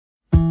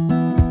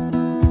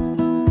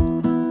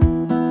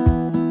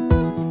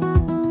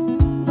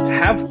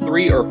have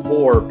 3 or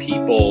 4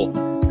 people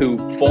who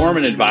form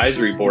an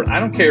advisory board. I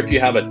don't care if you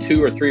have a $2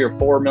 or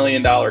 $3 or $4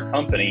 million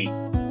company,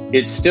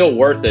 it's still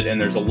worth it.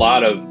 And there's a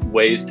lot of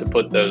ways to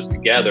put those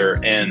together.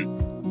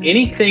 And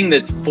anything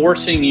that's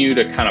forcing you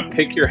to kind of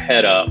pick your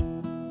head up,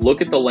 look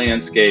at the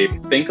landscape,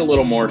 think a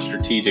little more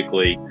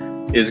strategically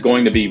is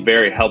going to be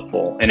very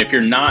helpful. And if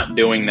you're not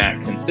doing that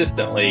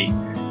consistently,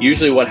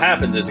 usually what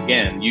happens is,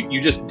 again,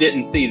 you just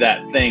didn't see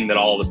that thing that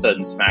all of a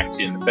sudden smacks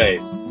you in the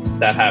face.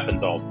 That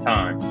happens all the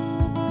time.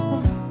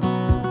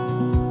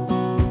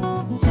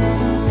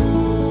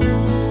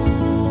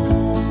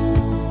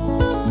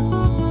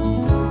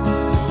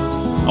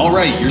 All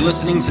right, you're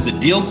listening to the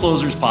Deal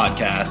Closers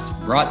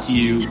podcast, brought to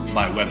you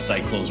by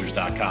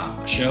websiteclosers.com,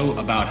 a show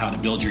about how to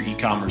build your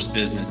e-commerce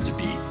business to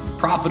be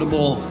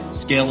profitable,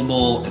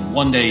 scalable, and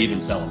one day even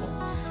sellable.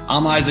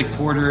 I'm Isaac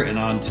Porter, and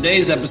on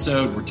today's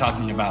episode, we're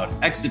talking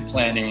about exit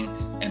planning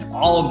and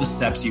all of the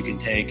steps you can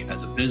take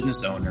as a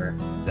business owner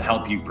to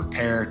help you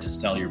prepare to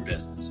sell your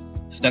business.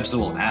 Steps that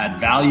will add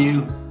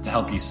value to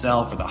help you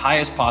sell for the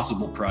highest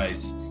possible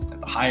price at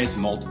the highest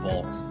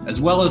multiple,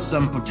 as well as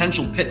some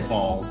potential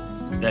pitfalls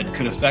that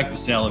could affect the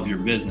sale of your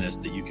business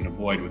that you can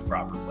avoid with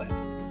proper planning.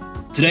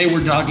 Today,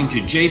 we're talking to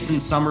Jason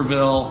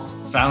Somerville,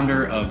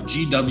 founder of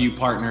GW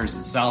Partners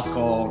in South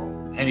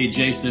Cole. Hey,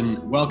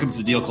 Jason, welcome to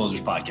the Deal Closers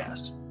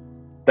podcast.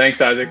 Thanks,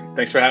 Isaac.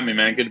 Thanks for having me,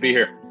 man. Good to be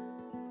here.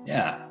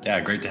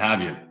 Yeah, great to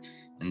have you.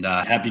 And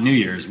Happy New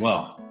Year as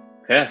well.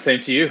 Yeah, same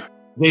to you.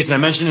 Jason, I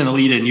mentioned in the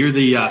lead-in, you're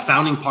the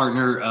founding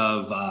partner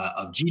of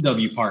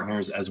GW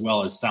Partners as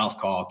well as South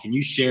Call. Can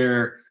you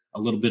share a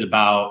little bit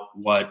about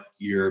what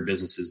your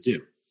businesses do?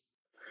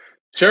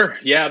 Sure.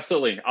 Yeah,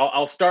 absolutely.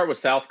 I'll start with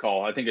South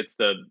Call. I think it's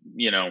the,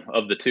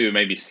 of the two,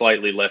 maybe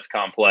slightly less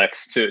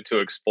complex to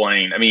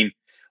explain. I mean,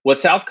 what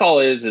South Call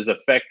is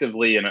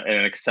effectively an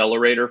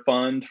accelerator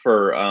fund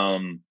for,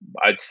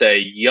 I'd say,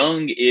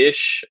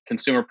 young-ish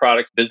consumer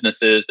products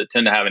businesses that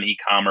tend to have an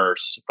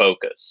e-commerce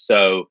focus.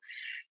 So,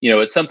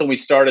 it's something we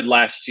started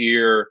last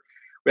year.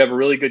 We have a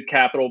really good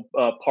capital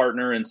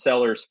partner in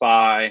Sellers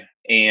Fi,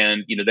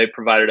 and, they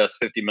provided us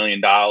 $50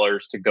 million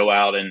to go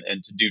out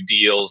and to do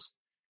deals.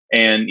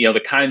 And,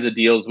 the kinds of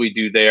deals we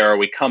do there,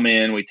 we come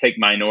in, we take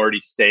minority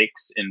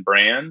stakes in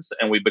brands,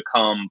 and we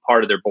become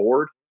part of their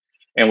board.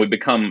 And we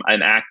become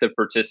an active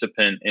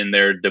participant in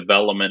their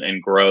development and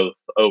growth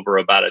over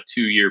about a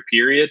 2-year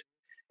period.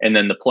 And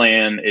then the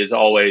plan is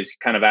always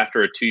kind of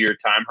after a 2-year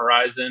time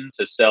horizon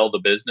to sell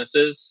the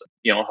businesses,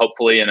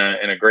 hopefully in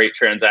a great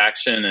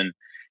transaction. And,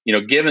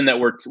 given that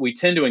we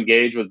tend to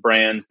engage with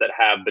brands that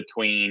have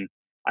between,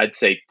 I'd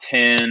say,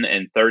 10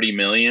 and 30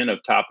 million of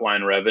top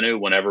line revenue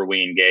whenever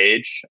we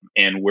engage.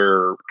 And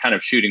we're kind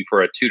of shooting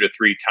for a 2 to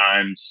 3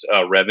 times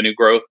revenue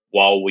growth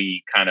while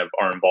we kind of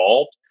are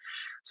involved.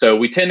 So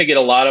we tend to get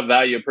a lot of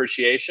value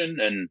appreciation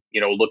and,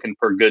 looking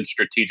for good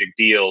strategic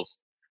deals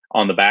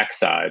on the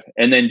backside.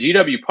 And then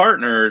GW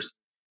Partners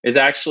is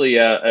actually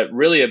I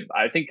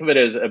think of it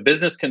as a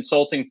business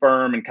consulting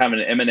firm and kind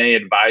of an M&A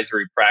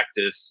advisory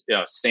practice,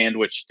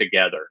 sandwiched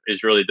together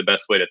is really the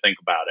best way to think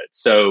about it.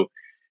 So,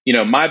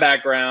 my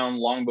background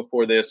long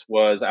before this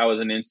was I was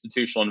in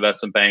institutional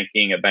investment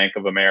banking at Bank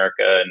of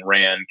America and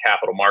ran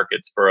capital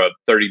markets for a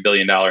 $30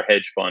 billion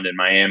hedge fund in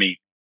Miami.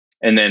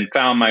 And then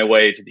found my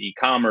way to the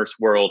e-commerce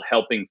world,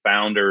 helping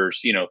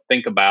founders,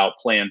 think about,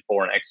 plan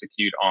for, and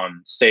execute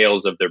on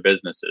sales of their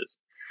businesses.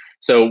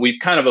 So we've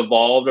kind of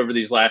evolved over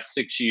these last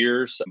 6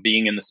 years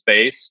being in the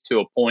space to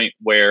a point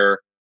where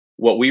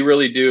what we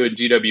really do at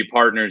GW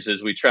Partners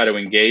is we try to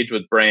engage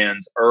with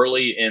brands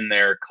early in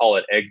their, call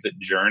it, exit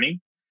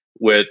journey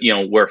with,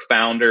 where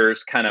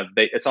founders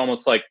it's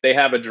almost like they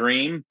have a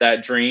dream.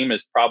 That dream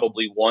is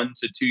probably 1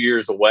 to 2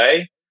 years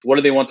away. What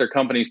do they want their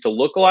companies to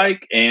look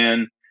like?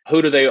 And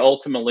who do they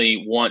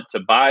ultimately want to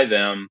buy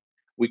them?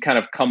 We kind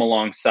of come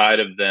alongside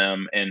of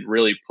them and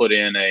really put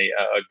in a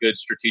good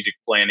strategic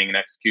planning and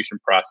execution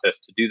process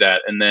to do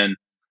that, and then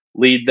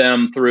lead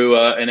them through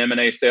an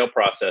M&A sale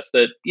process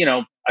that,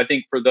 I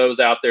think for those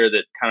out there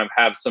that kind of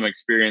have some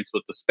experience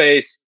with the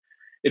space,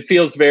 it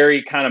feels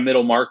very kind of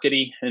middle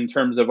markety in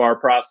terms of our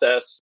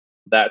process.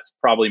 That's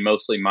probably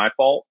mostly my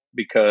fault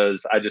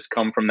because I just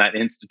come from that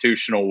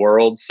institutional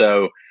world.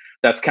 So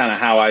that's kind of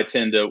how I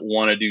tend to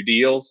want to do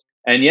deals.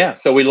 And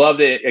so we love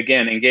to,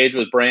 again, engage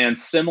with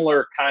brands,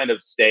 similar kind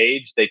of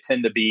stage. They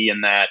tend to be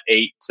in that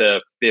 8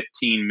 to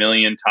 15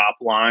 million top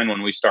line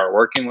when we start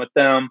working with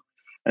them.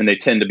 And they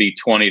tend to be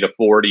 20 to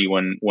 40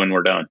 when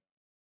we're done.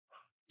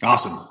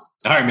 Awesome. All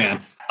right, man.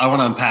 I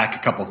want to unpack a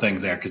couple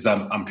things there because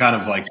I'm kind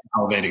of like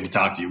salivating to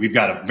talk to you. We've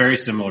got a very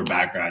similar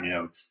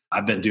background.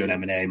 I've been doing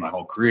M&A my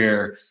whole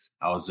career.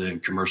 I was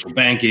in commercial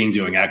banking,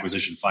 doing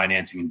acquisition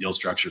financing and deal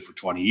structure for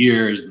 20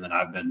 years. And then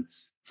I've been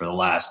for the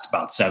last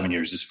about 7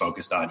 years, just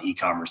focused on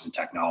e-commerce and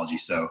technology.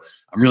 So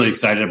I'm really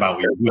excited about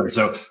what you're doing.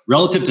 So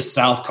relative to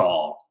South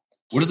Call,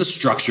 what does the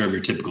structure of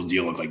your typical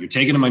deal look like? You're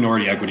taking a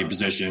minority equity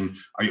position.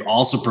 Are you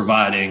also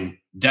providing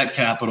debt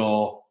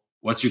capital?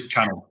 What's your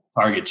kind of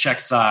target check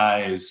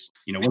size?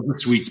 What's the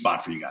sweet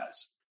spot for you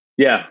guys?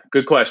 Yeah,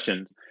 good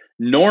questions.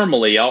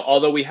 normally,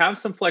 although we have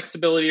some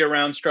flexibility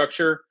around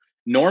structure,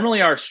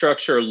 normally our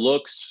structure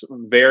looks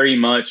very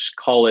much,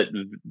 call it,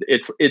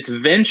 it's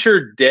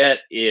venture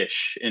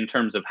debt-ish in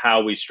terms of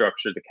how we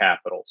structure the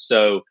capital.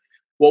 So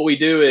what we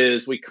do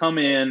is we come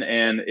in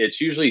and it's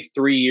usually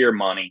 3-year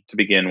money to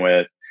begin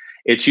with.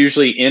 It's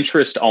usually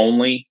interest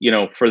only,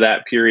 for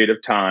that period of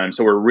time.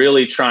 So we're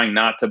really trying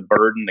not to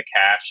burden the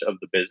cash of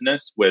the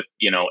business with,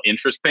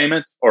 interest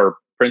payments or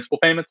principal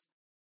payments.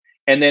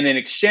 And then in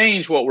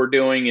exchange, what we're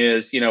doing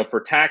is, for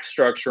tax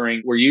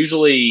structuring, we're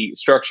usually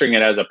structuring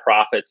it as a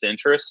profits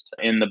interest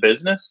in the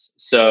business.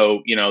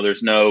 So,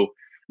 there's no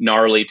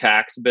gnarly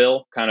tax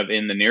bill kind of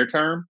in the near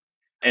term.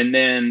 And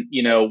then,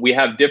 we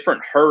have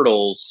different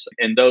hurdles.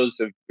 And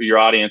those of your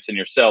audience and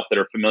yourself that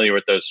are familiar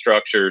with those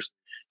structures,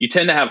 you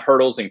tend to have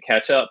hurdles and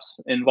catch ups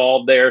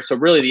involved there. So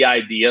really the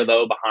idea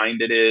though behind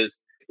it is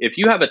if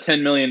you have a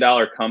 $10 million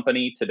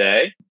company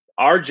today,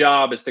 our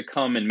job is to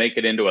come and make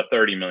it into a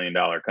 $30 million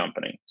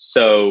company.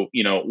 So,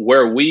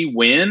 where we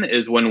win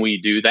is when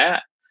we do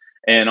that.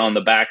 And on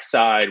the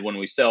backside, when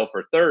we sell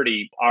for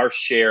 30, our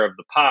share of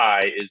the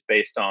pie is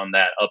based on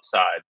that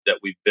upside that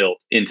we've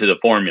built into the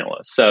formula.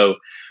 So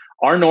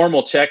our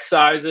normal check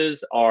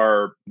sizes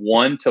are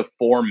 1 to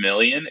 4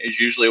 million is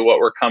usually what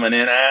we're coming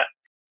in at.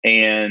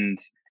 And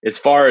as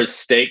far as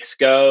stakes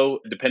go,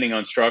 depending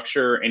on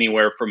structure,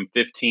 anywhere from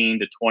 15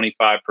 to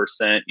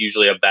 25%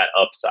 usually of that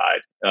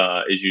upside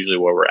is usually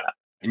where we're at.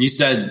 And you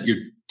said your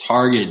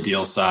target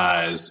deal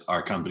size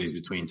are companies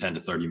between 10 to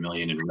 30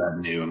 million in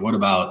revenue. And what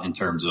about in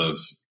terms of,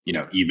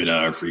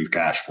 EBITDA or free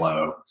cash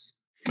flow?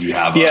 Do you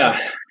have a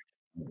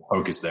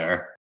focus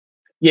there?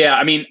 Yeah,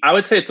 I mean, I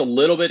would say it's a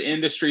little bit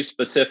industry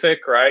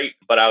specific, right?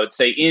 But I would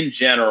say in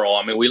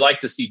general, we like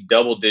to see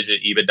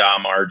double-digit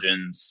EBITDA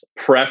margins,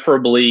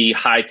 preferably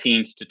high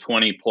teens to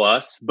 20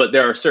 plus. But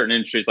there are certain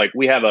industries, like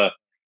we have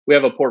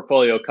a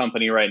portfolio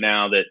company right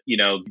now that,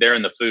 they're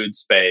in the food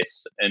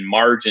space and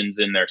margins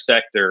in their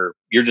sector,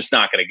 you're just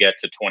not going to get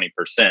to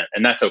 20%.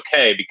 And that's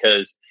okay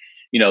because,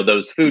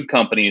 those food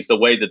companies, the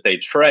way that they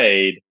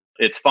trade,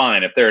 it's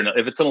fine. If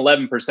it's an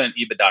 11%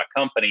 EBITDA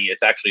company,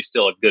 it's actually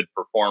still a good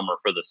performer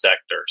for the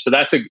sector. So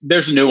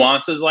there's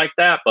nuances like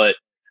that, but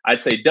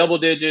I'd say double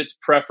digits,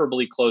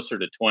 preferably closer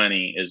to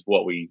 20 is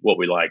what we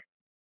like.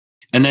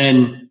 And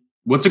then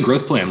what's a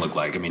growth plan look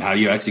like? How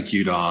do you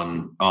execute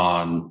on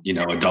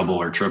a double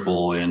or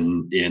triple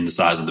in the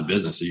size of the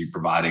business? Are you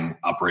providing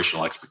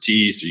operational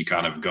expertise? Are you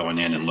kind of going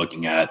in and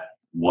looking at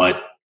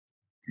what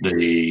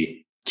the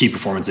key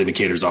performance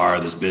indicators are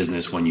of this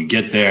business when you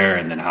get there,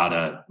 and then how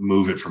to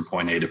move it from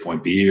point A to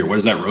point B, or what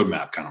does that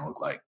roadmap kind of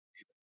look like?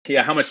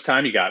 Yeah, how much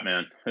time you got,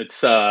 man?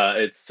 It's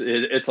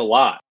a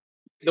lot.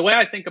 The way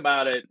I think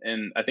about it,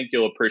 and I think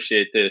you'll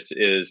appreciate this,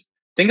 is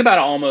think about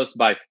it almost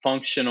by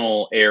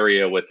functional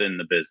area within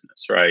the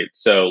business, right?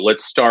 So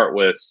let's start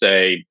with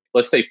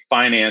let's say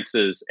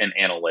finances and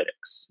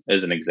analytics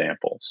as an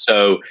example.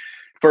 So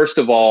first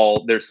of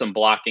all, there's some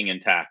blocking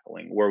and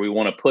tackling where we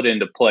want to put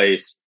into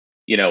place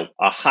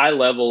a high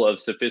level of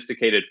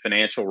sophisticated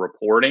financial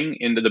reporting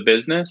into the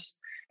business.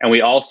 And we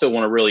also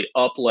want to really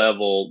up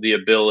level the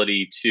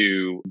ability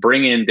to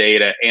bring in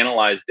data,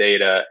 analyze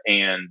data,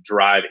 and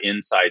drive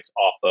insights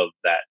off of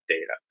that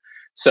data.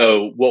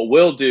 So what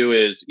we'll do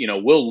is,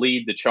 we'll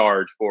lead the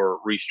charge for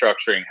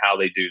restructuring how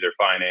they do their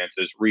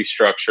finances,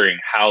 restructuring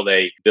how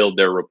they build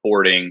their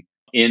reporting,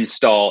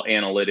 install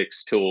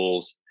analytics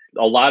tools.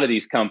 A lot of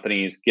these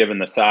companies, given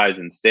the size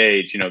and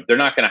stage, they're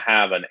not going to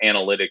have an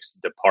analytics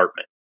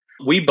department.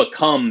 We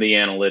become the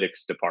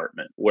analytics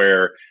department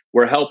where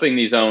we're helping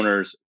these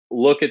owners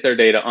look at their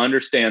data,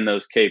 understand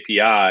those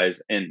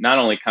KPIs, and not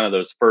only kind of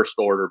those first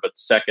order, but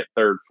second,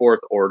 third, fourth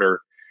order,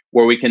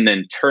 where we can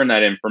then turn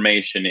that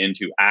information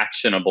into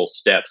actionable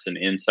steps and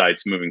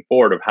insights moving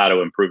forward of how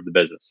to improve the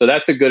business. So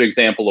that's a good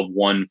example of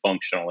one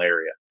functional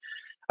area.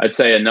 I'd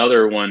say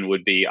another one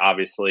would be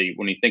obviously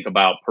when you think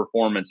about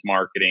performance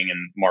marketing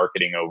and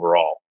marketing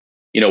overall.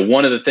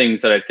 One of the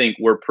things that I think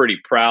we're pretty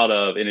proud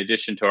of, in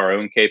addition to our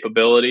own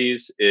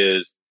capabilities,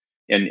 is,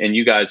 and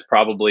you guys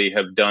probably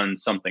have done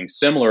something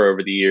similar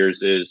over the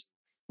years, is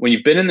when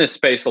you've been in this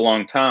space a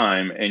long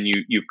time and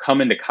you've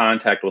come into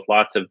contact with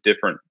lots of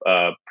different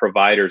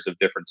providers of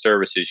different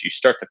services, you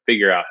start to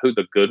figure out who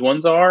the good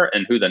ones are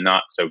and who the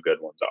not so good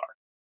ones are.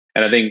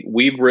 And I think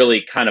we've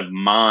really kind of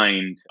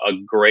mined a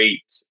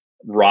great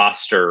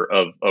roster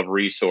of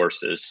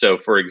resources. So,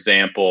 for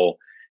example,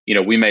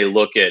 we may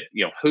look at,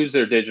 who's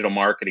their digital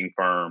marketing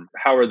firm?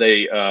 How are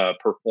they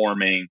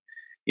performing?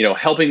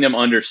 Helping them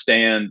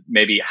understand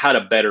maybe how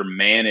to better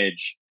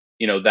manage,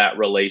 that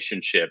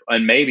relationship.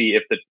 And maybe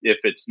if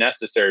it's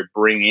necessary,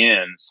 bring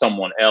in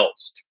someone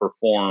else to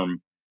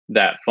perform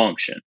that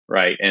function,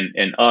 right?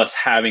 And us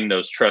having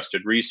those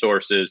trusted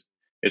resources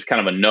is kind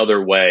of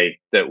another way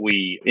that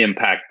we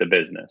impact the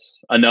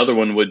business. Another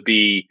one would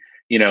be,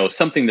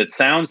 something that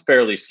sounds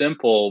fairly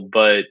simple,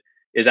 but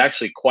is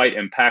actually quite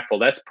impactful.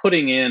 That's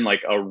putting in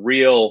like a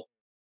real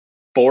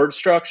board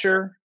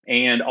structure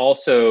and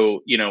also,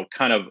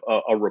 kind of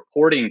a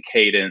reporting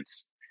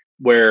cadence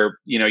where,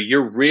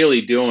 you're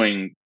really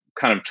doing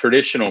kind of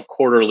traditional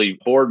quarterly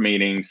board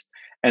meetings,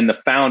 and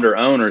the founder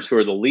owners who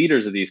are the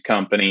leaders of these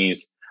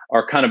companies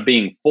are kind of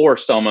being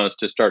forced almost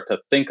to start to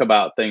think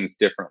about things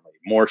differently,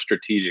 more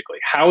strategically.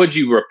 How would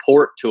you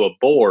report to a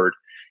board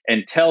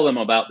and tell them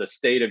about the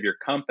state of your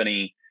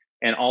company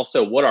and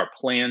also what our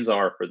plans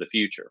are for the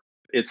future?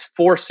 It's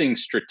forcing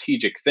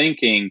strategic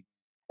thinking.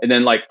 And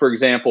then, like, for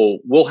example,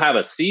 we'll have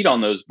a seat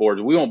on those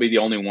boards. We won't be the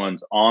only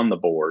ones on the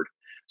board.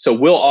 So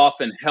we'll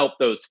often help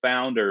those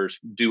founders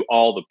do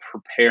all the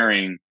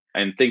preparing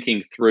and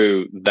thinking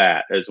through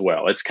that as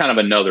well. It's kind of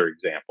another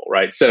example,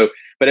 right? So,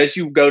 but as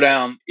you go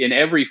down in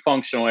every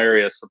functional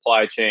area,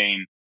 supply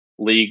chain,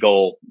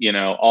 legal,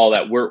 all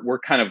that, we're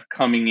kind of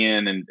coming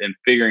in and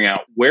figuring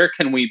out where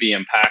can we be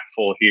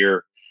impactful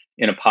here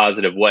in a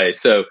positive way.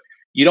 So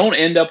you don't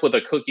end up with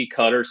a cookie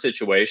cutter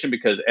situation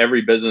because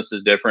every business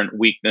is different.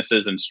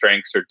 Weaknesses and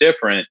strengths are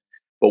different.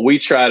 But we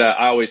try to,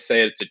 I always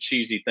say it's a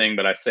cheesy thing,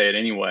 but I say it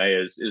anyway,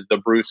 is the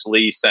Bruce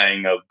Lee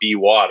saying of be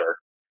water,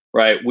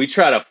 right? We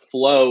try to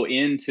flow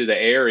into the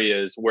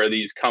areas where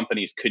these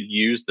companies could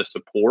use the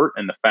support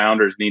and the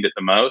founders need it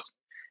the most,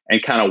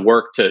 and kind of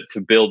work to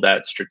build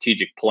that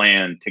strategic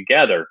plan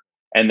together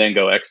and then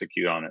go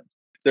execute on it.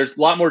 There's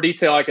a lot more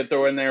detail I could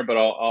throw in there, but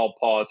I'll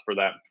pause for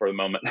that for the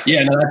moment.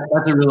 Yeah, no,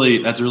 that's a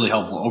really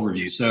helpful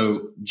overview.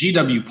 So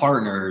GW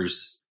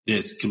Partners,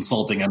 this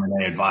consulting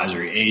M&A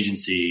advisory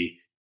agency,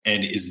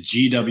 and is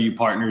GW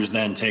Partners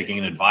then taking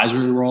an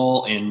advisory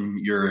role in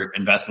your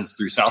investments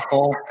through South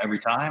Cole every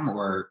time,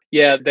 or?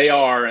 Yeah, they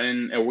are,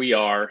 and we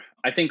are.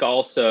 I think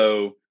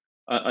also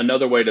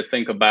another way to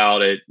think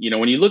about it,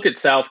 when you look at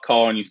South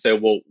Call and you say,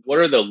 well, what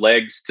are the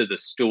legs to the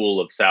stool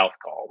of South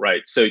Call,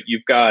 right? So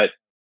you've got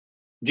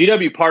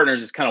GW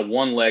Partners is kind of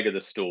one leg of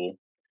the stool.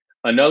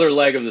 Another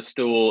leg of the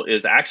stool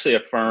is actually a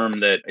firm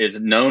that is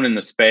known in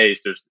the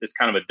space. It's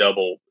kind of a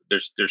double.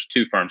 There's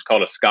two firms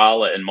called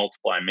Escala and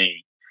Multiply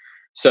Me.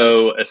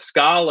 So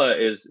Escala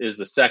is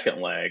the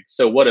second leg.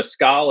 So what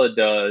Escala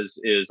does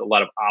is a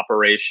lot of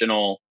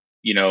operational,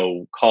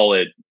 call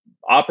it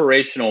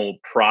operational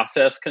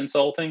process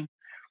consulting.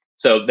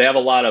 So they have a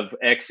lot of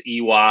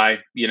XEY,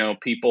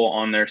 people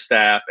on their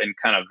staff, and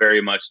kind of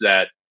very much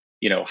that,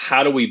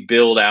 how do we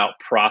build out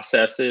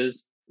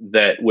processes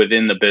that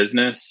within the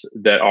business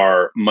that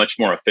are much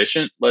more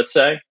efficient, let's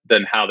say,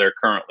 than how they're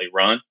currently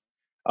run.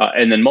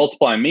 And then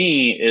Multiply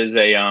Me is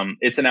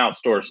it's an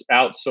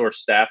outsourced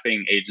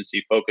staffing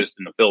agency focused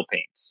in the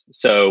Philippines.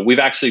 So we've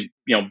actually,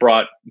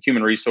 brought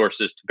human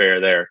resources to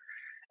bear there.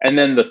 And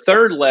then the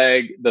third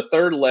leg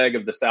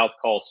of the South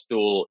Call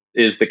stool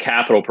is the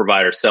capital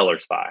provider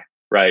Sellers Fi,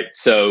 right?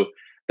 So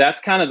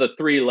that's kind of the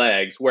three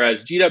legs.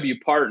 Whereas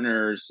GW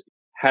Partners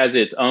has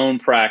its own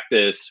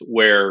practice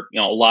where,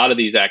 a lot of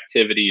these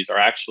activities are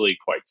actually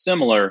quite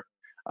similar,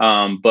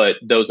 but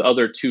those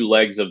other two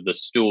legs of the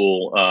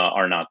stool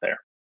are not there.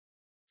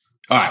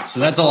 All right, so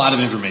that's a lot of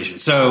information.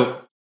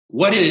 So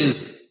what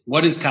is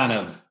kind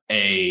of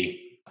a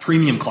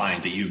premium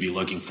client that you'd be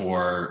looking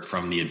for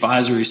from the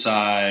advisory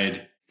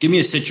side? Give me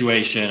a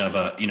situation of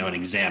an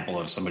example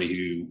of somebody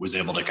who was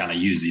able to kind of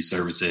use these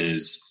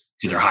services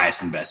to their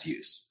highest and best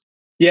use.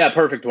 Yeah,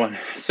 perfect one.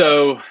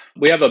 So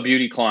we have a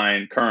beauty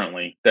client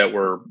currently that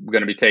we're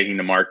going to be taking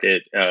to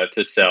market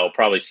to sell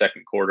probably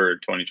second quarter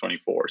of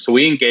 2024. So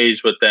we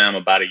engaged with them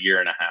about a year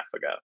and a half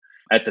ago.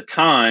 At the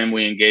time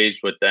we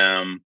engaged with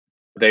them,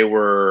 they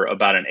were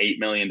about an $8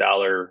 million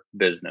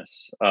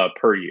business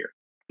per year.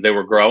 They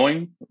were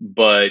growing,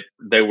 but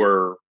they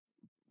were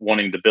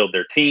wanting to build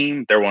their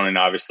team. They're wanting to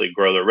obviously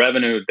grow their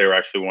revenue. They were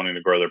actually wanting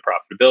to grow their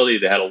profitability.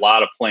 They had a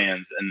lot of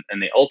plans,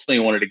 and they ultimately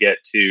wanted to get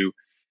to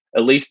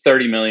at least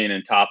 30 million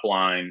in top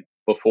line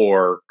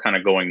before kind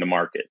of going to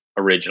market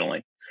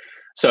originally.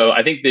 So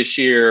I think this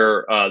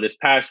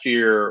past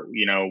year,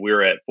 we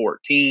were at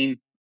 14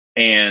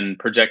 and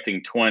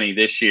projecting 20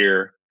 this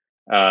year.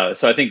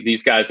 So I think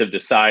these guys have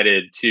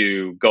decided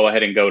to go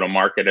ahead and go to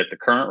market at the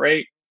current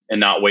rate and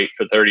not wait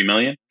for 30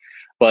 million.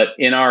 But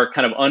in our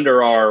kind of on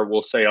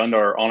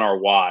our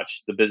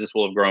watch, the business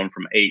will have grown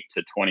from 8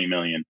 to 20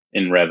 million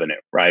in revenue,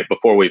 right?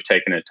 Before we've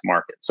taken it to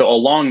market. So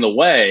along the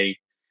way,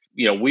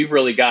 we've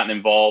really gotten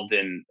involved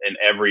in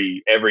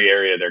every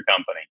area of their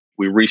company.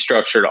 We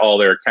restructured all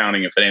their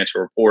accounting and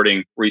financial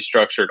reporting,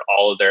 restructured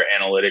all of their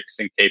analytics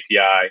and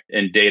KPI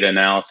and data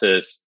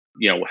analysis,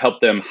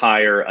 helped them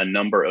hire a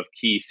number of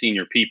key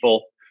senior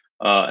people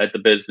at the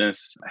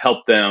business,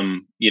 help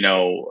them,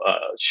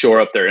 shore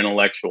up their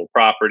intellectual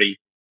property,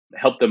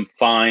 help them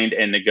find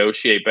and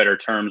negotiate better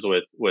terms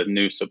with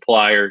new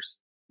suppliers.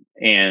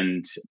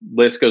 And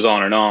list goes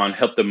on,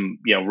 help them,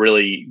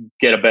 really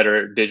get a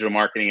better digital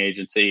marketing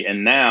agency.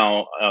 And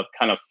now a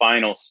kind of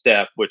final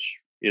step, which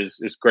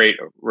is great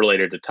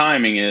related to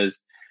timing, is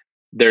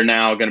they're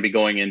now going to be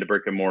going into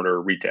brick and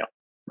mortar retail,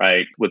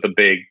 right? With a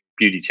big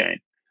beauty chain.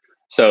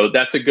 So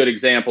that's a good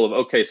example of,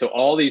 okay, so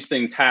all these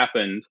things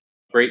happened,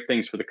 great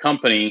things for the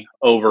company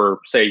over,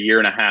 say, a year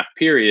and a half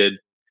period,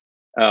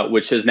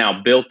 which has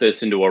now built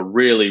this into a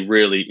really,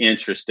 really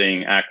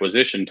interesting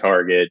acquisition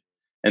target.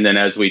 And then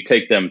as we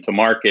take them to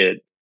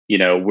market,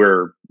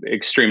 we're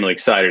extremely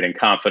excited and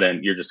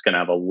confident you're just going to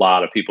have a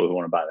lot of people who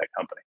want to buy that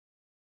company.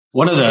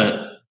 One of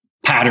the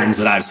patterns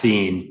that I've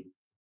seen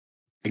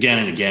again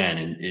and again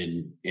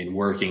in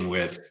working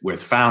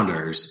with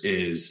founders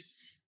is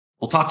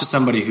we'll talk to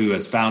somebody who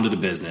has founded a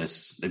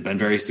business. They've been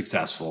very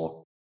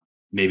successful.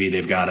 Maybe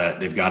they've got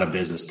a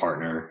business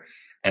partner,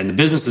 and the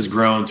business has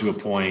grown to a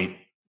point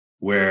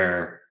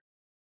where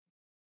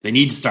they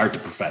need to start to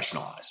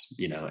professionalize,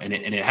 and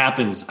it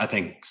happens, I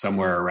think,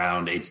 somewhere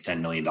around $8 to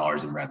 $10 million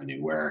in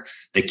revenue, where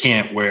they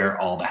can't wear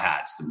all the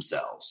hats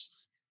themselves.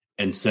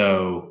 And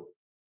so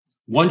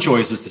one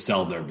choice is to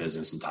sell their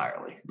business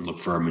entirely and look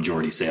for a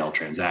majority sale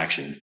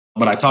transaction.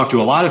 But I talk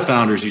to a lot of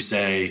founders who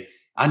say,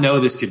 I know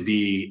this could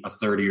be a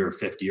 30 or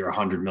 50 or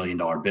 $100 million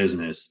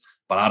business,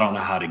 but I don't know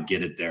how to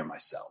get it there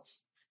myself.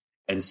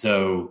 And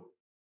so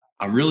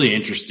I'm really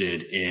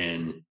interested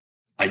in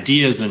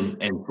ideas and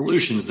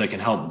solutions that can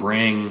help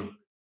bring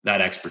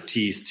that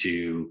expertise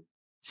to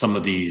some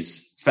of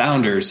these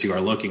founders who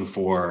are looking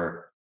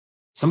for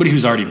somebody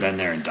who's already been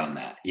there and done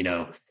that.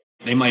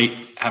 They might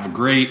have a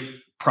great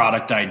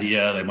product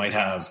idea. They might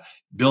have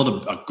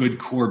built a good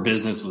core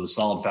business with a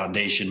solid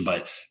foundation,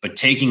 but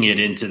taking it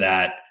into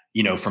that,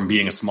 from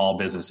being a small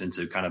business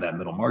into kind of that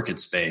middle market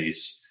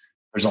space,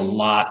 there's a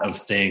lot of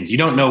things. You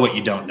don't know what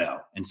you don't know.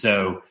 And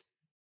so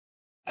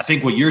I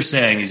think what you're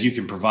saying is you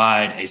can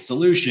provide a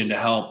solution to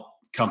help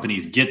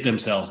companies get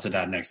themselves to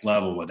that next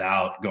level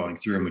without going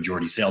through a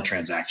majority sale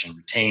transaction,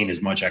 retain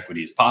as much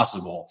equity as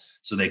possible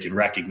so they can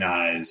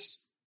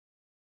recognize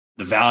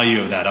the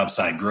value of that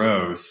upside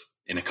growth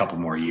in a couple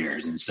more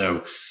years. And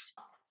so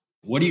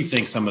what do you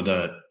think some of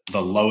the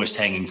lowest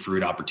hanging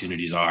fruit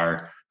opportunities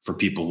are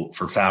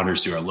for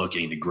founders who are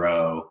looking to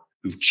grow,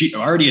 who've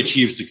already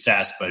achieved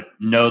success, but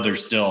know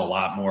there's still a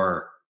lot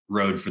more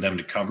road for them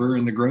to cover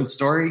in the growth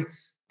story,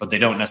 but they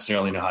don't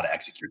necessarily know how to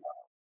execute on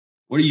it?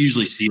 What do you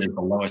usually see as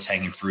the lowest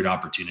hanging fruit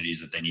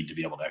opportunities that they need to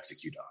be able to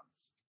execute on?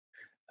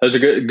 That's a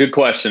good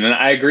question. And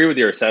I agree with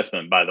your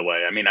assessment, by the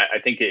way. I mean, I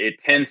think it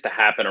tends to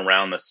happen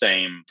around the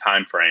same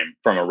time frame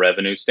from a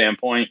revenue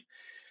standpoint.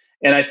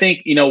 And I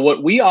think,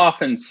 what we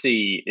often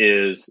see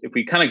is if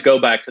we kind of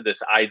go back to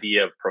this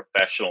idea of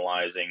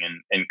professionalizing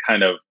and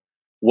kind of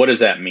what does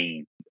that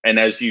mean? And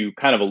as you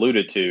kind of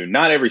alluded to,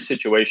 not every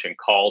situation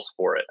calls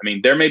for it. I mean,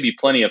 there may be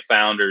plenty of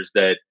founders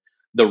that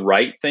the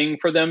right thing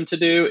for them to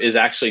do is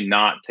actually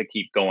not to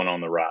keep going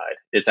on the ride.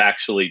 It's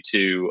actually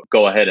to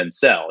go ahead and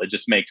sell. It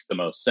just makes the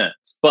most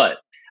sense. But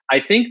I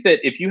think that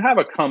if you have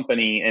a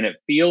company and it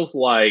feels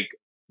like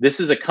this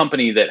is a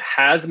company that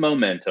has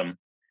momentum,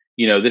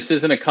 this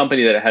isn't a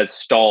company that has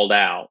stalled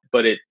out,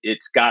 but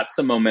it's got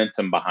some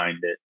momentum behind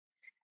it.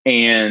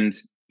 And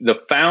the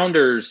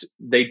founders,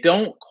 they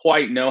don't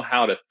quite know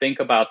how to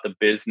think about the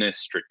business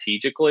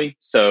strategically.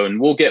 So,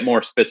 and we'll get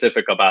more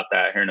specific about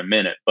that here in a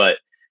minute, but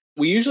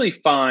we usually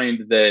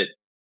find that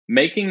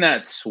making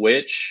that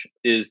switch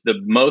is the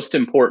most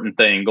important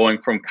thing,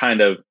 going from kind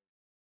of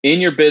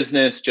in your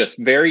business, just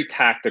very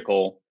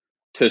tactical,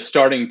 to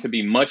starting to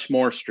be much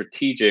more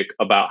strategic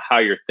about how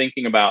you're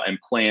thinking about and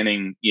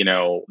planning,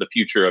 the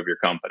future of your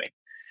company.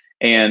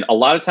 And a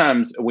lot of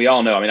times we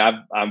all know, I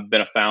mean, I've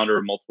been a founder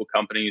of multiple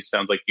companies.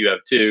 Sounds like you have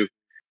too.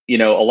 A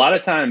lot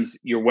of times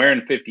you're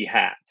wearing 50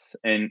 hats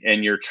and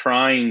you're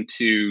trying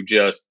to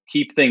just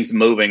keep things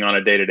moving on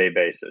a day-to-day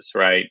basis,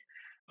 right?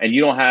 And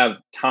you don't have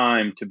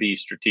time to be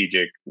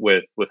strategic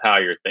with how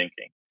you're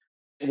thinking.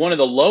 One of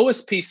the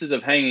lowest pieces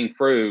of hanging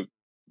fruit,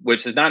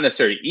 which is not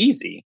necessarily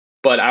easy,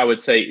 but I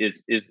would say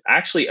is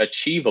actually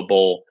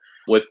achievable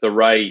with the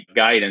right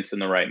guidance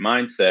and the right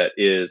mindset,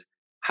 is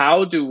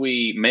how do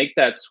we make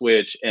that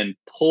switch and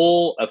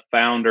pull a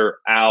founder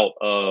out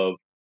of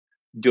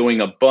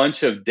doing a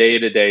bunch of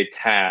day-to-day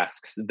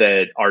tasks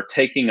that are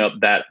taking up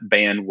that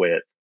bandwidth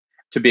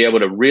to be able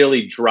to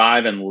really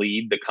drive and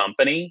lead the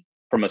company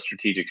from a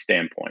strategic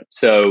standpoint.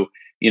 So,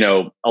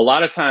 a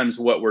lot of times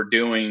what we're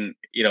doing,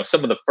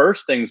 some of the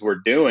first things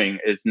we're doing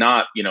is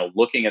not,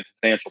 looking at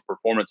the financial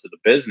performance of the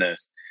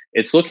business.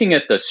 It's looking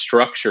at the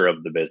structure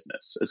of the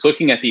business. It's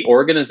looking at the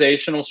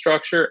organizational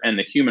structure and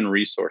the human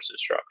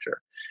resources structure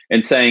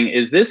and saying,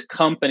 is this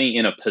company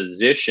in a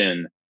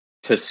position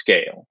to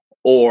scale?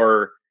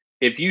 Or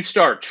if you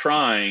start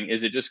trying,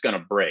 is it just going to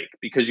break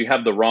because you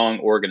have the wrong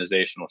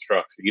organizational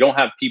structure? You don't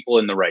have people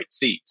in the right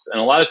seats. And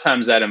a lot of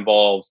times that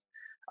involves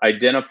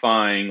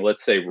identifying,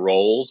 let's say,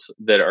 roles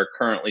that are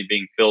currently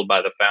being filled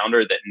by the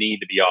founder that need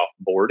to be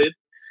off-boarded.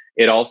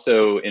 It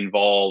also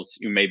involves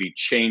maybe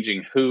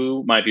changing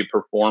who might be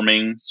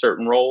performing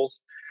certain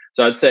roles.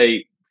 So I'd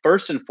say,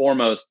 first and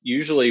foremost,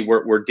 usually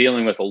we're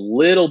dealing with a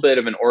little bit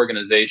of an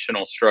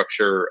organizational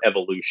structure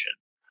evolution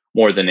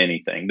more than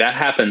anything. That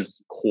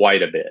happens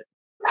quite a bit.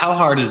 How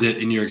hard is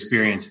it, in your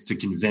experience, to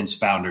convince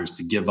founders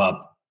to give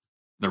up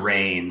the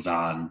reins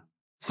on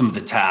some of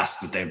the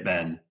tasks that they've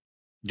been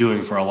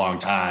doing for a long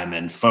time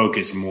and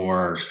focus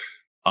more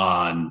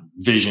on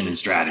vision and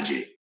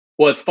strategy?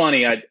 Well, it's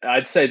funny.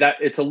 I'd say that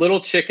it's a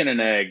little chicken and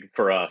egg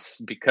for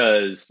us,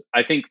 because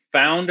I think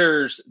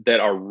founders that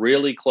are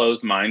really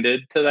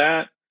closed-minded to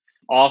that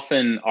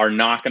often are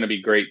not going to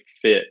be great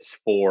fits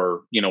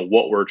for,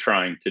 what we're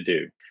trying to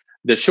do.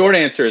 The short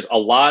answer is a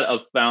lot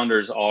of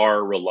founders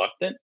are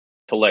reluctant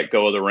to let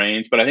go of the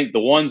reins, but I think the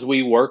ones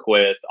we work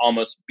with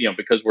almost,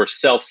 because we're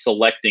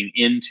self-selecting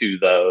into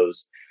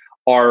those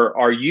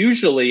are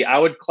usually, I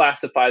would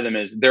classify them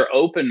as they're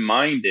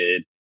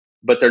open-minded,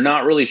 but they're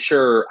not really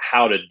sure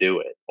how to do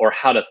it or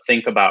how to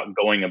think about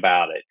going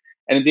about it.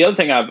 And the other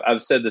thing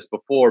I've said this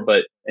before,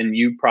 and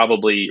you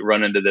probably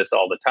run into this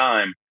all the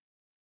time.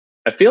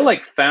 I feel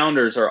like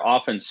founders are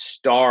often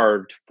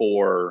starved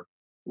for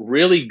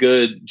really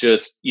good,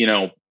 just,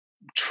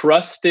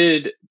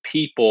 trusted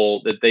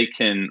people that they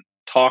can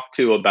talk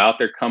to about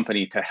their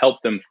company to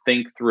help them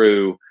think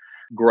through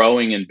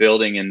growing and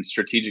building and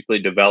strategically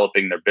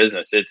developing their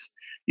business.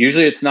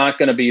 It's not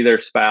going to be their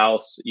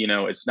spouse,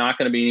 it's not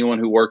going to be anyone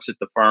who works at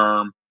the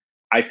firm.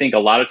 I think a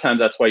lot of times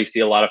that's why you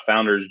see a lot of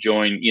founders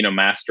join,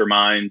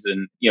 masterminds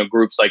and,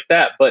 groups like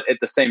that. But at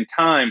the same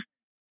time,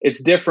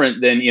 it's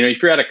different than,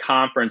 if you're at a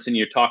conference and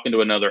you're talking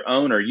to another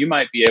owner, you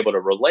might be able to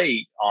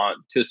relate on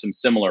to some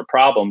similar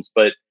problems,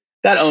 but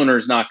that owner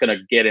is not going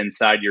to get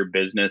inside your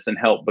business and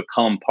help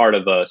become part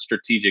of a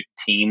strategic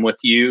team with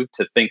you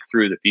to think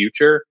through the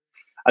future.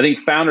 I think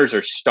founders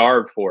are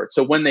starved for it.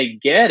 So when they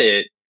get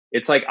it,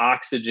 it's like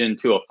oxygen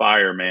to a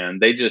fire, man.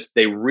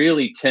 They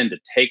really tend to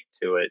take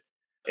to it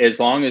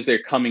as long as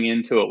they're coming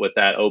into it with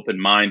that open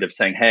mind of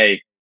saying,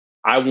 hey,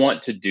 I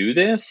want to do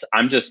this.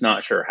 I'm just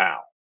not sure how.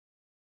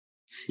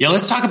 Yeah,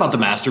 let's talk about the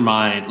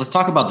mastermind. Let's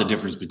talk about the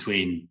difference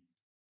between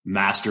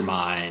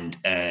mastermind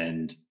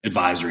and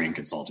advisory and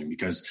consulting,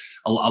 because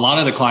a lot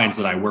of the clients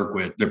that I work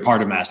with, they're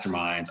part of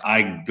masterminds.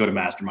 I go to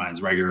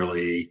masterminds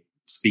regularly,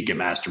 speak at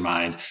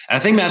masterminds. And I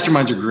think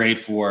masterminds are great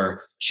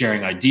for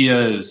sharing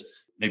ideas,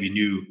 maybe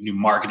new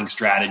marketing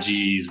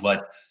strategies,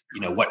 what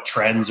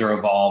trends are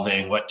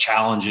evolving, what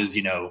challenges,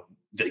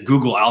 the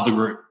Google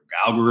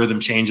algorithm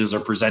changes are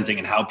presenting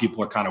and how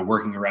people are kind of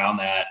working around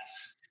that,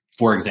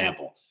 for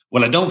example.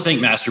 What I don't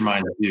think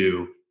masterminds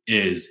do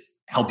is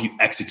help you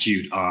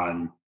execute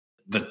on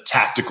the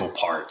tactical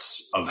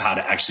parts of how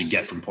to actually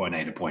get from point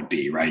A to point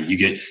B, right? You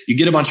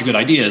get a bunch of good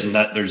ideas, and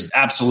that there's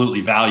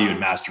absolutely value in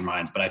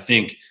masterminds. But I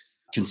think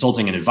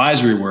consulting and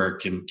advisory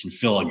work can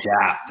fill a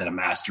gap that a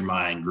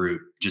mastermind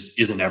group just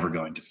isn't ever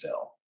going to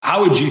fill.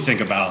 How would you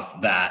think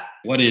about that?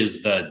 What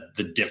is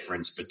the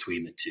difference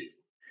between the two?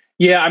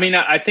 Yeah, I mean,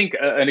 I think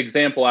an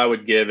example I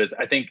would give is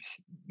I think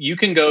you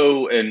can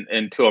go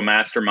into a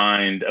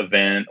mastermind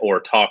event or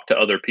talk to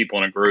other people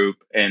in a group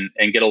and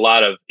get a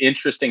lot of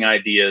interesting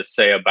ideas,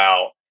 say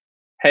about,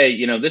 hey,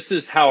 this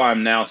is how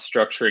I'm now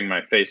structuring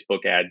my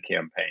Facebook ad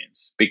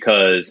campaigns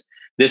because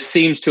this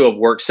seems to have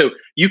worked. So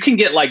you can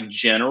get like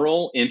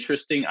general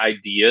interesting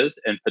ideas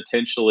and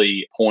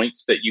potentially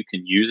points that you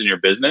can use in your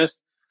business.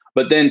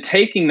 But then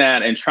taking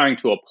that and trying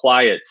to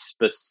apply it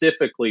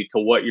specifically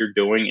to what you're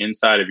doing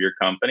inside of your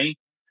company,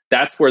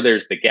 that's where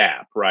there's the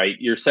gap, right?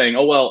 You're saying,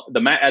 oh, well,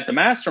 at the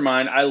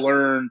mastermind,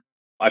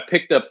 I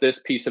picked up this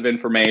piece of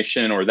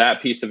information or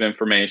that piece of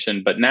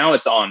information, but now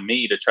it's on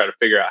me to try to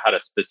figure out how to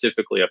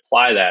specifically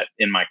apply that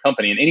in my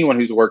company. And anyone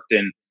who's worked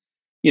in,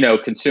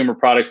 consumer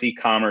products,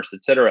 e-commerce,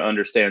 et cetera,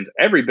 understands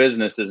every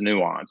business is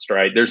nuanced,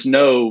 right? There's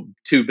no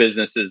two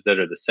businesses that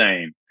are the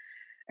same.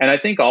 And I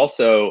think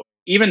also,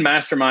 even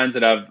masterminds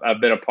that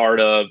I've been a part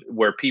of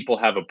where people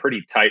have a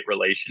pretty tight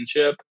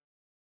relationship,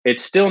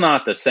 it's still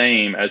not the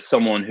same as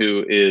someone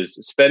who is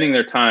spending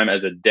their time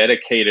as a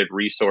dedicated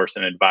resource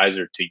and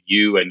advisor to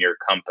you and your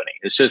company.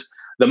 It's just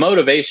the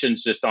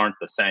motivations just aren't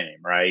the same,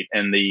 right?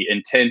 And the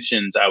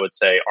intentions, I would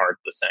say, aren't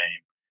the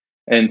same.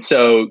 And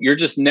so you're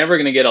just never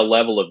going to get a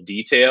level of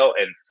detail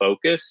and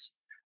focus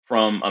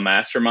from a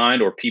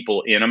mastermind or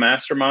people in a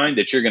mastermind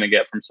that you're going to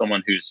get from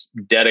someone who's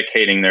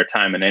dedicating their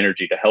time and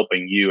energy to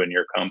helping you and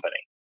your company.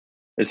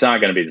 It's not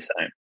going to be the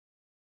same.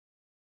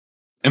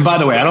 And by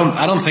the way, I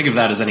don't think of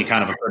that as any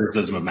kind of a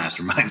criticism of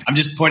masterminds. I'm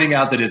just pointing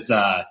out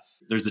that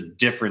there's a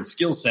different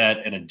skill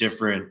set and a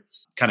different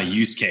kind of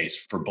use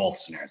case for both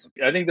scenarios.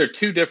 I think they're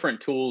two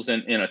different tools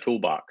in a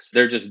toolbox.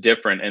 They're just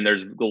different, and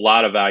there's a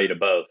lot of value to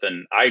both.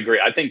 And I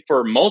agree. I think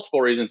for multiple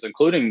reasons,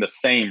 including the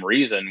same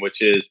reason,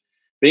 which is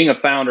being a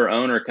founder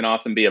owner can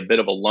often be a bit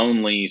of a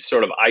lonely,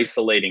 sort of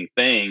isolating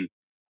thing.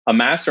 A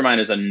mastermind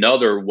is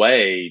another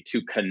way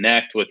to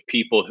connect with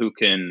people who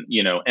can,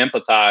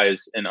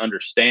 empathize and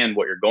understand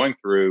what you're going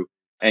through.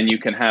 And you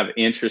can have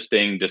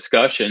interesting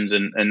discussions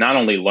and not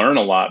only learn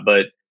a lot,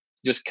 but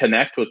just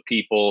connect with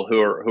people who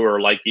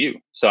are like you.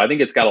 So I think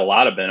it's got a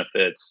lot of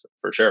benefits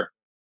for sure.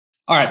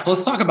 All right. So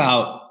let's talk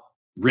about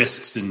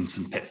risks and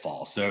some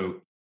pitfalls.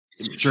 So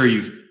I'm sure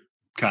you've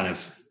kind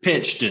of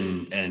pitched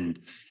and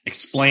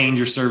explained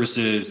your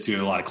services to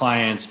a lot of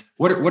clients.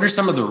 What are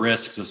some of the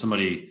risks of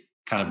somebody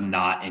kind of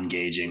not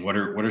engaging? What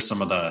are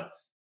some of the,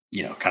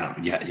 you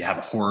have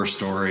a horror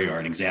story or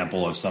an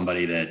example of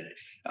somebody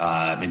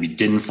that maybe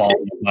didn't follow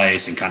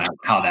advice and kind of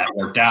how that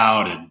worked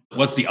out? And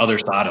what's the other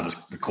side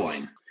of the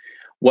coin?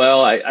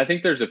 Well, I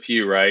think there's a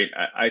few, right?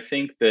 I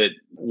think that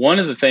one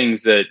of the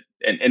things that,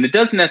 and it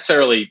doesn't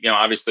necessarily,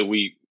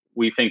 obviously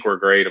we think we're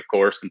great, of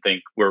course, and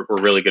think we're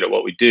really good at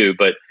what we do,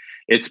 but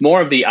it's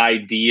more of the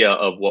idea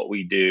of what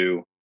we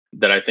do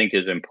that I think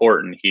is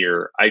important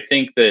here. I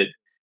think that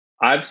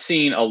I've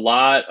seen a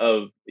lot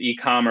of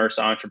e-commerce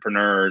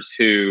entrepreneurs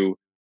who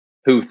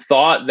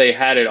thought they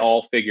had it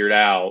all figured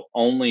out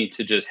only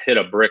to just hit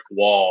a brick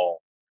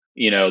wall,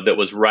 that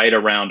was right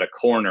around a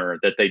corner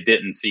that they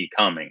didn't see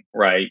coming,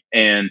 right?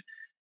 And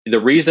the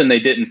reason they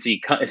didn't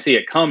see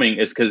it coming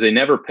is because they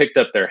never picked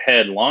up their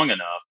head long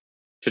enough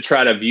to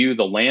try to view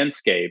the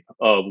landscape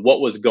of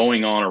what was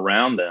going on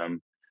around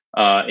them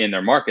in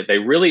their market. They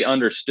really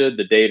understood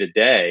the day to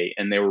day,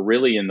 and they were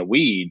really in the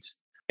weeds.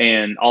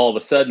 And all of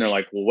a sudden, they're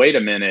like, "Well, wait a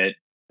minute.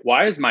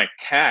 Why is my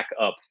CAC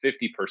up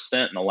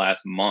 50% in the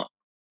last month?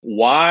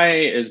 Why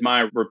is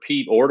my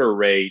repeat order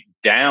rate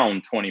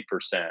down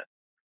 20%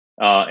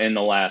 in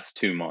the last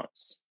 2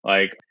 months?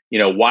 Like,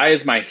 why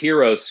is my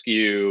hero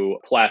SKU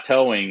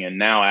plateauing and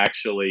now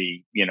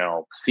actually,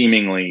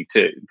 seemingly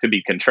to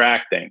be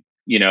contracting?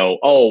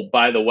 Oh,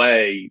 by the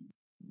way,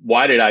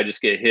 why did I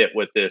just get hit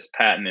with this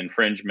patent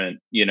infringement,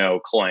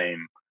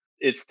 claim?"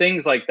 It's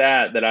things like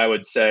that I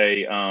would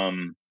say,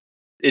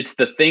 it's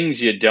the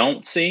things you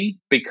don't see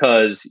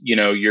because,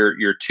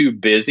 you're too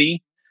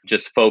busy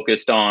just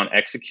focused on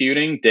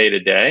executing day to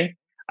day.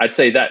 I'd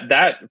say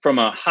that from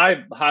a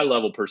high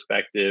level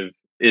perspective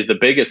is the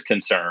biggest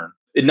concern.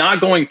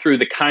 Not going through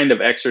the kind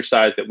of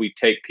exercise that we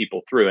take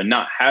people through and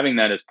not having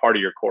that as part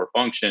of your core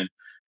function.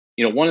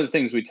 One of the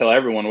things we tell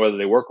everyone, whether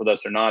they work with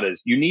us or not,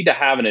 is you need to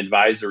have an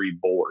advisory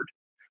board.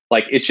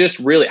 Like, it's just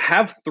really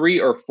have 3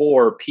 or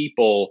 4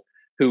 people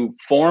who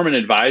form an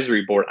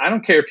advisory board. I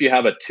don't care if you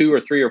have a 2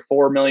 or 3 or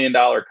 $4 million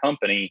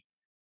company,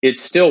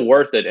 it's still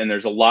worth it. And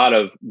there's a lot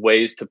of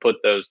ways to put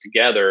those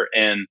together.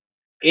 And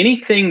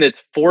anything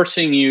that's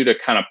forcing you to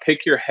kind of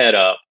pick your head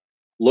up,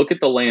 look at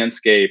the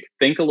landscape,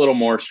 think a little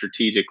more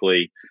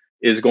strategically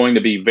is going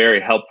to be very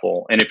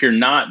helpful. And if you're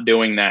not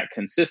doing that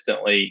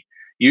consistently,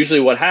 usually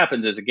what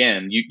happens is,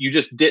 again, you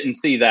just didn't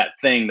see that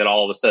thing that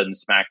all of a sudden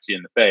smacks you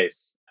in the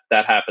face.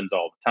 That happens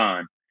all the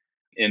time.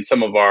 In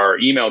some of our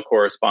email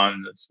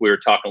correspondence, we were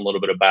talking a little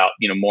bit about,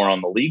 more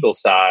on the legal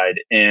side.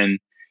 And,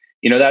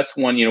 that's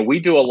one, we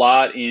do a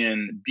lot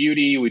in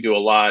beauty. We do a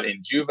lot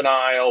in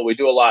juvenile. We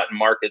do a lot in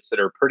markets that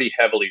are pretty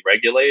heavily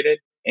regulated.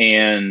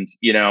 And,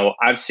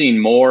 I've seen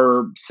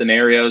more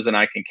scenarios than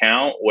I can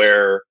count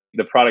where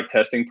the product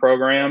testing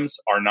programs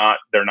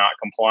they're not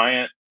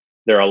compliant.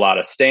 There are a lot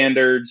of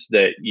standards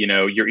that,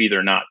 you're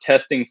either not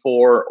testing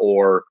for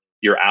or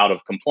you're out of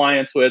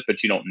compliance with,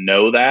 but you don't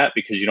know that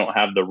because you don't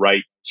have the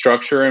right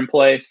structure in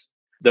place.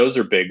 Those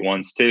are big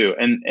ones too.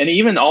 And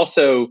even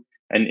also,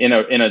 and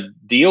in a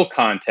deal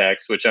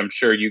context, which I'm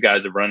sure you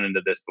guys have run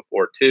into this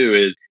before too,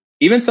 is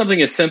even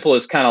something as simple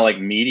as kind of like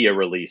media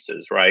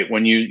releases, right?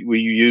 When you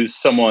use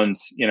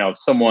someone's,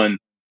 someone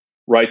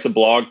writes a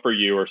blog for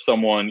you, or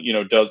someone,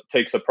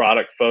 takes a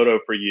product photo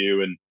for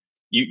you, and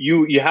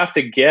you have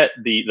to get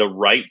the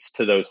rights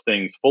to those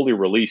things fully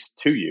released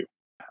to you.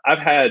 I've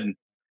had,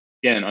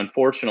 again,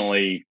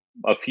 unfortunately,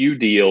 a few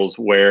deals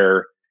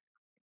where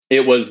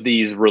it was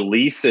these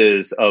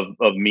releases of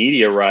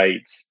media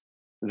rights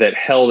that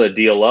held a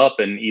deal up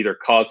and either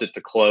caused it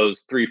to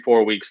close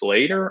 3-4 weeks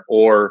later,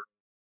 or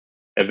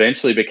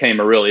eventually became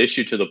a real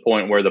issue to the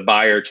point where the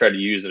buyer tried to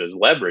use it as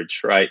leverage,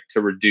 right, to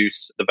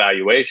reduce the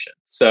valuation.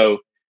 So,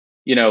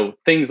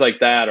 things like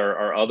that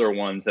are other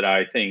ones that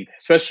I think,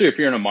 especially if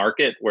you're in a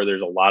market where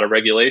there's a lot of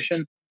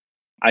regulation.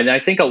 And I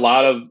think a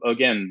lot of,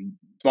 again,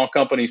 small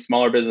companies,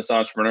 smaller business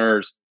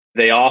entrepreneurs,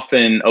 they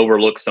often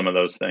overlook some of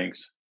those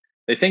things.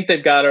 They think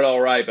they've got it all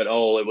right, but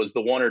it was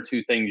the 1 or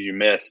 2 things you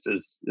missed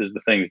is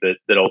the things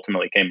that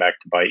ultimately came back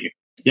to bite you.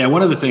 Yeah,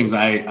 one of the things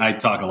I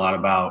talk a lot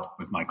about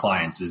with my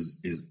clients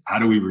is how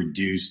do we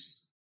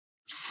reduce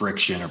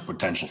friction or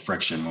potential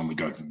friction when we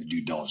go through the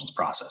due diligence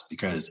process?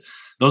 Because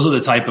those are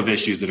the type of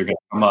issues that are going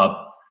to come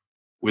up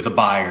with a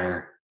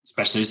buyer,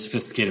 especially a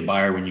sophisticated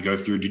buyer, when you go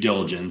through due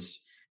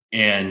diligence.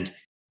 And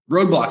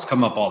roadblocks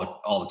come up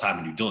all the time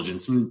in due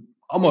diligence, and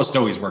almost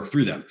always work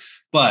through them.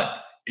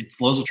 But it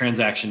slows the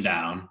transaction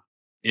down.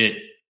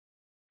 It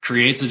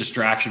creates a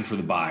distraction for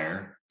the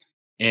buyer.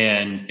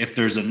 And if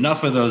there's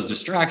enough of those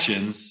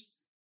distractions,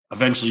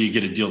 eventually you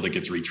get a deal that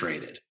gets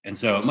retraded. And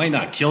so it might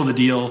not kill the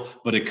deal,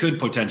 but it could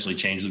potentially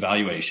change the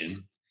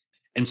valuation.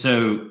 And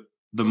so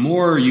the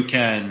more you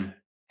can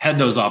head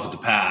those off at the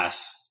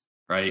pass,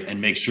 right, and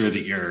make sure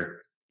that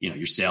your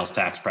sales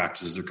tax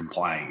practices are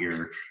compliant,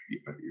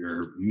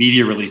 your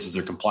media releases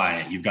are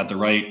compliant. You've got the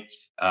right.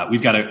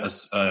 We've got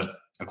a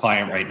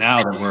client right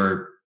now that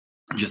we're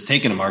just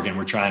taking to market, and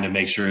we're trying to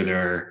make sure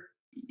their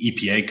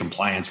EPA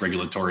compliance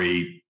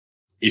regulatory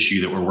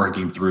issue that we're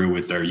working through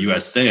with their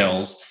U.S.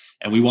 sales,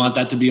 and we want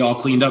that to be all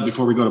cleaned up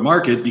before we go to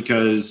market,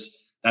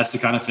 because that's the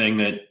kind of thing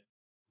that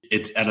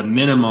it's at a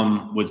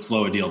minimum would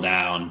slow a deal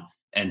down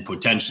and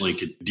potentially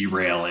could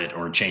derail it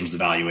or change the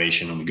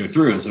valuation when we go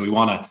through. And so we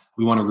want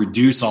to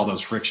reduce all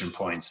those friction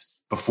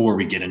points before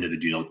we get into the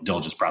due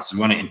diligence process.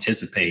 We want to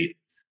anticipate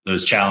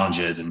those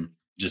challenges and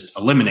just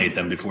eliminate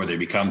them before they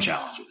become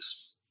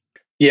challenges.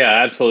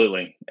 Yeah,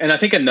 absolutely. And I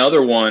think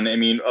another one, I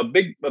mean, a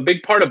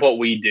big part of what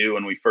we do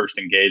when we first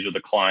engage with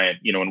a client,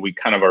 when we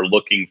kind of are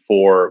looking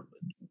for,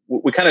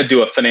 we kind of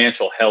do a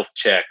financial health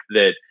check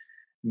that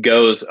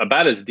goes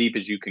about as deep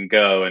as you can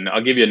go. And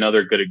I'll give you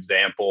another good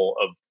example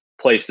of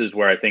places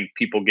where I think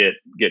people get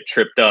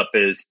tripped up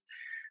is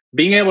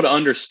being able to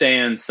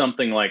understand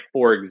something like,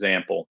 for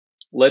example,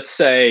 let's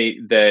say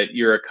that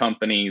you're a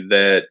company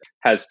that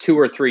has two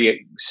or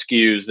three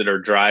SKUs that are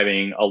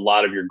driving a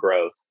lot of your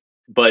growth.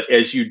 But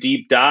as you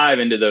deep dive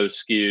into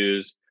those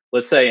SKUs,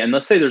 let's say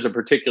there's a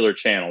particular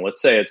channel,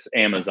 let's say it's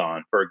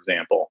Amazon, for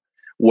example,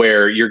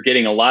 where you're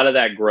getting a lot of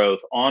that growth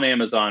on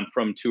Amazon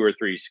from two or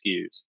three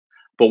SKUs.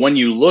 But when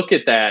you look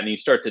at that and you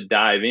start to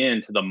dive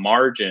into the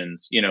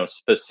margins,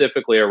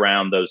 specifically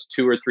around those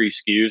two or three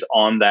SKUs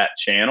on that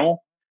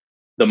channel,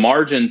 the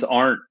margins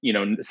aren't,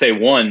 say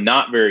one,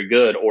 not very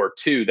good, or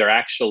two, they're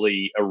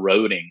actually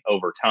eroding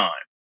over time.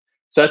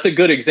 So that's a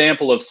good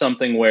example of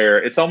something where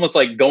it's almost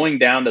like going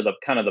down to the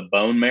kind of the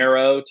bone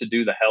marrow to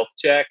do the health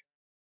check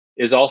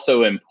is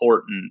also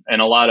important.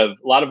 And a lot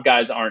of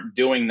guys aren't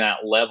doing that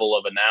level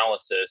of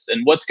analysis.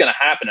 And what's going to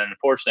happen, and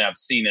unfortunately I've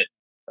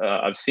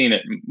seen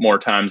it more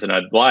times than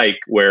I'd like,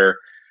 where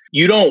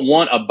you don't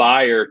want a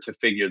buyer to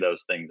figure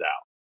those things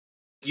out.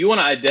 You want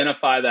to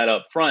identify that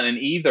up front and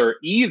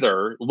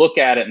either look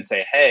at it and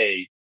say,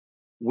 hey,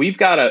 we've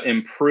got to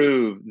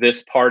improve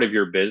this part of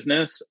your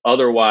business.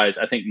 Otherwise,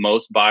 I think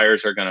most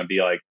buyers are going to be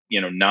like,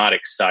 not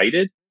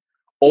excited.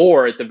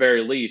 Or at the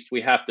very least,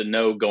 we have to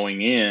know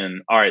going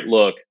in, all right,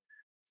 look,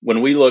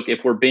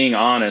 if we're being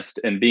honest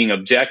and being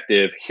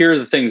objective, here are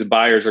the things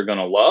buyers are going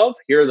to love.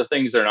 Here are the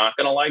things they're not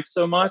going to like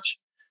so much.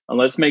 And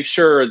let's make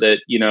sure that,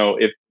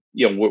 if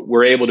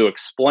we're able to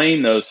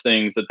explain those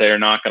things that they're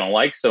not going to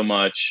like so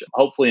much,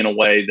 hopefully in a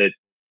way that,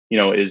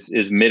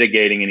 is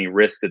mitigating any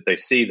risk that they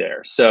see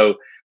there. So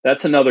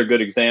that's another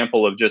good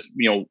example of just,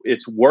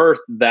 it's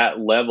worth that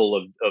level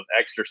of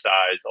exercise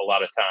a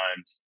lot of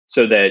times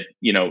so that,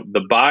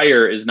 the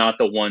buyer is not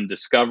the one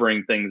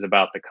discovering things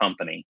about the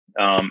company.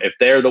 If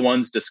they're the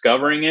ones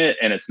discovering it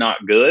and it's not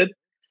good,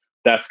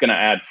 that's going to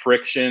add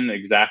friction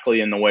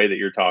exactly in the way that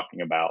you're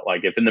talking about.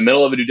 Like if in the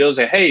middle of a due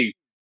diligence,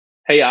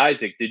 hey,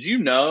 Isaac, did you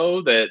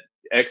know that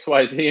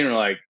XYZ? And you're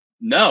like,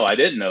 no, I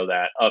didn't know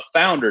that. A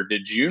founder,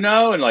 did you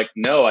know? And like,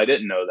 no, I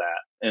didn't know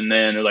that. And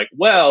then they're like,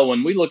 well,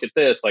 when we look at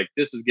this, like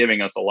this is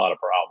giving us a lot of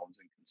problems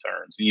and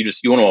concerns. And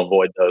you want to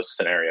avoid those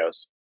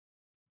scenarios.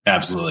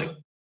 Absolutely.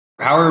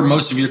 How are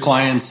most of your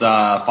clients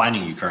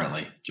finding you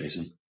currently,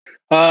 Jason?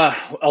 A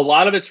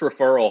lot of it's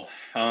referral,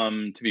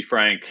 to be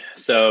frank.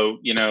 So,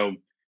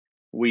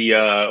 we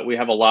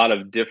have a lot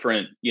of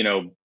different,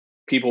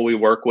 people we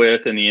work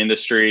with in the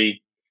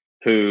industry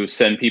who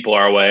send people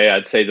our way.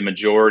 I'd say the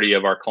majority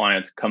of our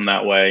clients come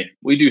that way.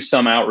 We do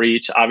some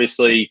outreach.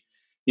 Obviously,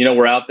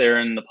 we're out there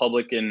in the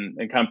public and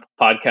kind of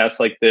podcasts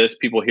like this.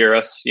 People hear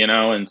us,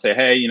 and say,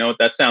 hey,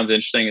 that sounds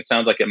interesting. It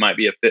sounds like it might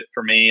be a fit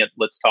for me.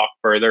 Let's talk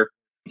further.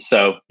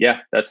 So yeah,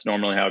 that's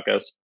normally how it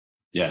goes.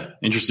 Yeah.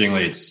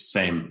 Interestingly, it's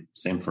same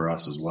for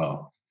us as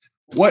well.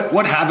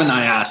 What haven't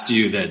I asked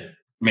you that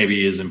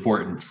maybe is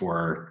important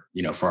for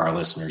our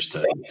listeners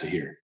to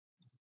hear?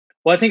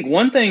 Well, I think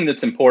one thing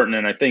that's important,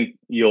 and I think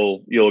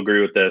you'll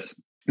agree with this,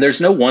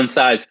 there's no one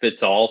size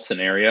fits all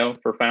scenario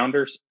for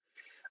founders.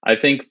 I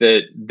think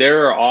that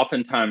there are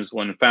oftentimes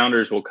when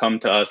founders will come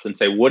to us and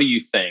say, what do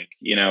you think?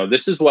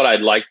 This is what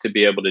I'd like to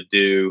be able to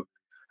do.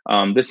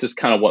 This is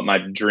kind of what my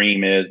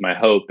dream is, my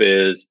hope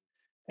is.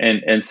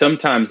 And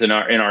sometimes in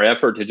our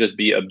effort to just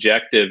be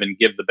objective and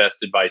give the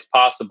best advice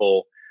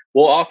possible,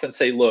 we'll often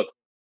say, look,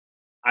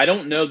 I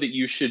don't know that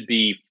you should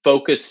be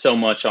focused so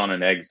much on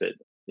an exit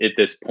at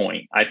this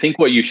point. I think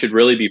what you should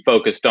really be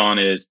focused on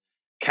is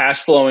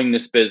cash flowing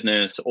this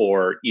business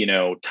or,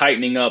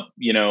 tightening up,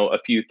 a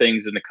few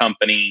things in the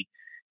company.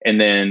 And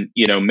then,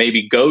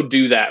 maybe go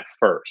do that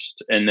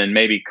first and then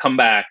maybe come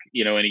back,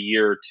 in a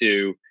year or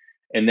two.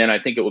 And then I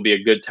think it will be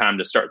a good time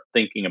to start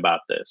thinking about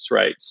this.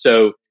 Right.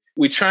 So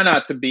we try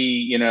not to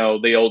be,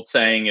 the old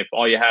saying, if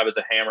all you have is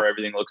a hammer,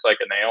 everything looks like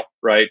a nail.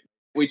 Right.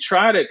 We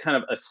try to kind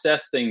of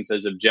assess things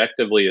as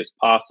objectively as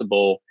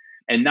possible.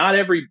 And not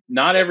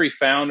every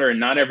founder and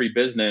not every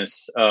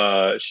business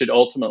should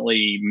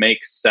ultimately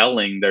make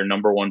selling their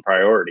number one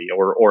priority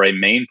or a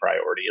main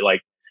priority.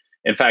 Like,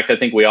 in fact, I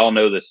think we all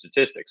know the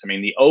statistics. I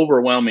mean, the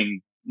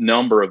overwhelming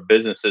number of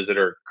businesses that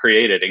are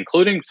created,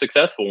 including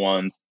successful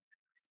ones,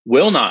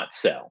 will not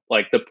sell.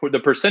 Like the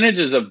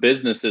percentages of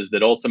businesses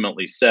that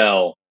ultimately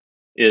sell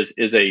is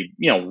a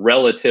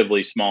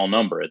relatively small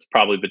number. It's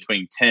probably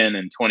between 10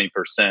 and 20%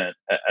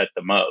 at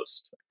the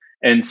most.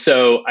 And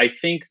so I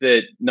think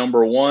that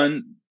number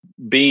one,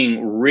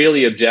 being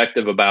really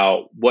objective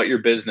about what your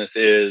business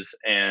is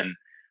and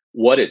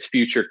what its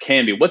future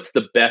can be. What's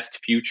the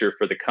best future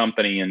for the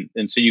company? And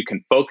so you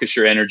can focus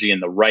your energy in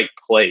the right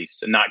place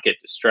and not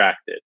get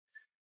distracted.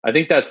 I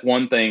think that's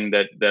one thing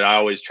that I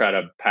always try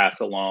to pass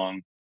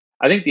along.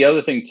 I think the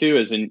other thing too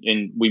is, and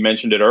we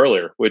mentioned it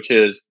earlier, which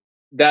is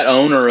that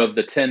owner of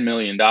the $10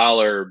 million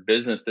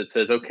business that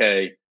says,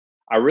 okay,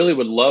 I really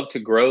would love to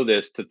grow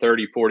this to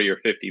 30, 40, or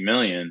 50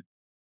 million.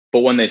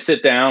 But when they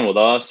sit down with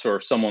us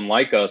or someone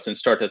like us and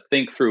start to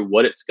think through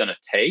what it's going to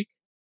take,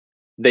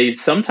 they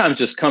sometimes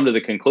just come to the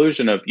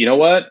conclusion of, you know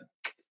what?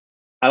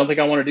 I don't think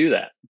I want to do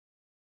that.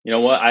 You know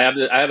what? I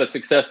have a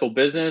successful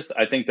business.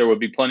 I think there would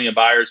be plenty of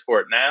buyers for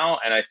it now.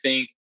 And I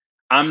think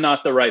I'm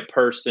not the right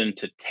person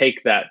to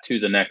take that to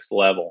the next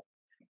level.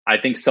 I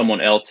think someone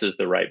else is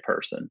the right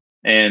person.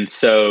 And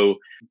so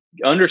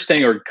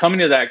understanding or coming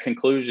to that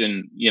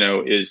conclusion,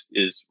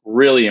 is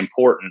really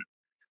important.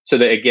 So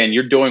that, again,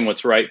 you're doing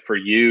what's right for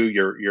you,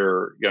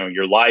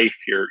 your life,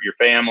 your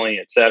family,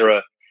 et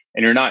cetera.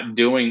 And you're not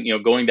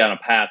going down a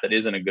path that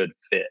isn't a good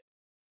fit.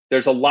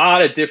 There's a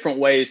lot of different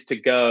ways to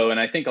go. And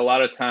I think a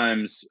lot of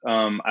times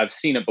I've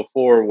seen it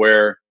before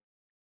where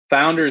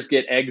founders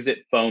get exit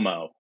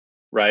FOMO,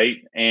 right?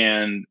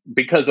 And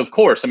because, of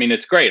course, I mean,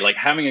 it's great. Like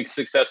having a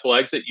successful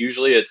exit,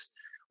 usually it's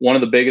one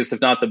of the biggest,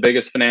 if not the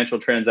biggest financial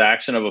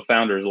transaction of a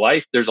founder's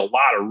life. There's a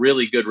lot of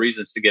really good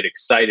reasons to get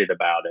excited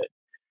about it.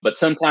 But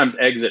sometimes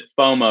exit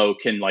FOMO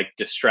can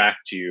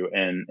distract you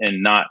and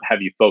not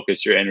have you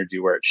focus your energy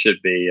where it should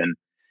be. And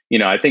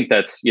I think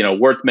that's,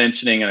 worth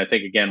mentioning. And I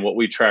think, again, what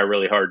we try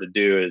really hard to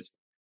do is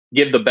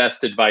give the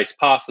best advice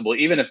possible,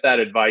 even if that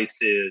advice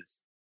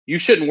is, you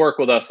shouldn't work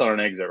with us on an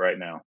exit right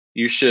now.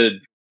 You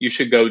should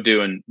go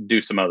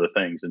do some other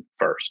things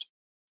first.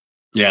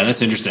 Yeah,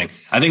 that's interesting.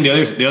 I think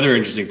the other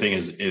interesting thing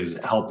is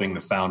helping the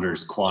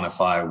founders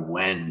quantify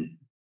when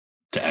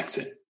to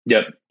exit.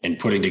 Yep. And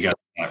putting together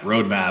that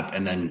roadmap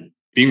and then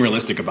being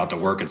realistic about the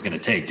work it's going to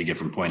take to get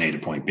from point A to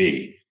point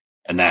B.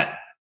 And that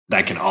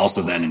can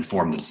also then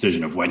inform the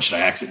decision of when should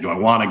I exit? Do I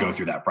want to go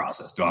through that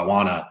process? Do I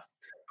want to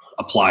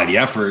apply the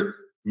effort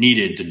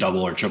needed to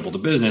double or triple the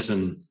business?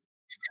 And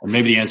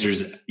maybe the answer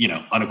is,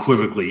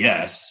 unequivocally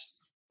yes,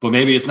 but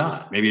maybe it's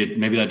not.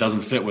 Maybe that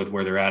doesn't fit with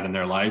where they're at in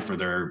their life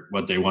or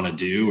what they want to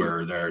do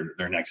or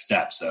their next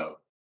step. So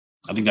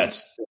I think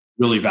that's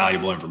really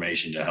valuable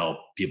information to help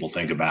people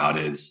think about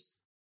is,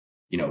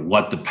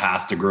 what the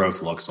path to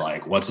growth looks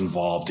like, what's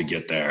involved to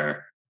get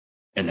there,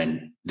 and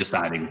then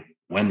deciding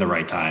when the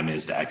right time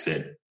is to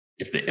exit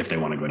if they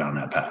want to go down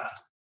that path.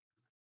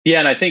 Yeah.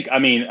 And I think,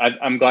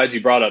 I'm glad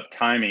you brought up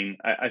timing.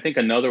 I think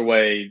another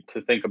way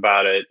to think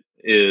about it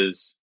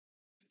is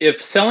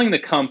if selling the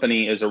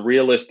company is a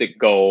realistic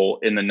goal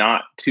in the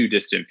not too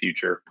distant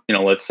future,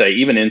 let's say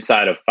even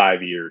inside of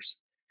 5 years,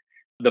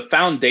 the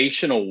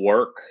foundational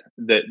work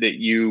that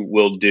you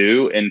will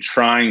do in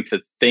trying to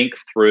think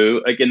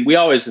through, again, we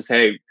always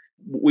say,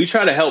 we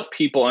try to help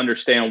people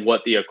understand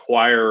what the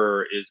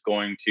acquirer is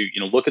going to,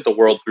 look at the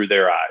world through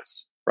their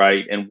eyes,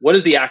 right? And what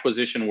is the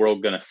acquisition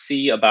world going to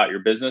see about your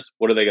business?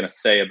 What are they going to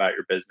say about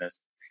your business?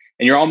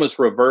 And you're almost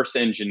reverse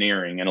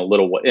engineering in a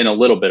little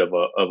bit of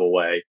a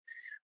way.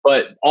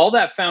 But all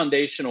that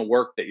foundational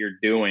work that you're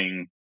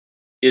doing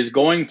is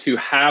going to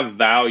have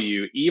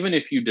value, even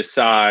if you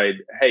decide,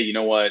 hey, you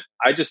know what?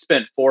 I just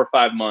spent 4 or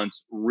 5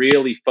 months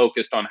really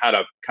focused on how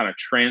to kind of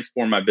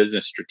transform my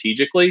business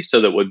strategically so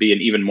that it would be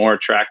an even more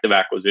attractive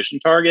acquisition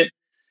target.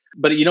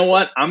 But you know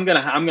what? I'm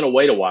gonna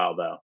wait a while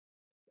though.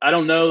 I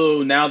don't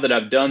know now that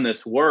I've done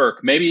this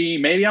work. Maybe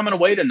I'm gonna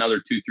wait another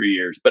 2-3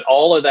 years. But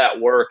all of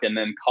that work and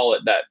then call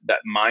it that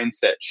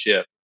mindset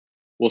shift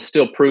will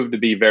still prove to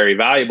be very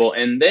valuable.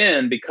 And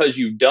then because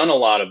you've done a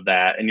lot of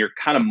that and you're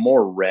kind of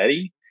more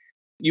ready,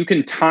 you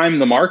can time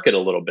the market a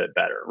little bit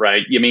better,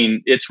 right? I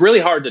mean, it's really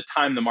hard to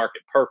time the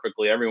market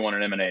perfectly. Everyone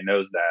in M&A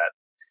knows that.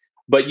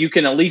 But you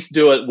can at least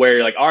do it where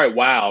you're like, all right,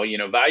 wow,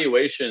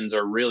 valuations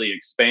are really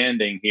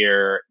expanding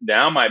here.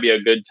 Now might be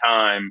a good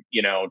time,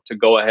 to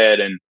go ahead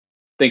and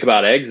think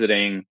about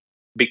exiting.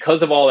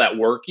 Because of all that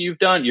work you've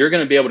done, you're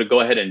going to be able to go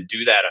ahead and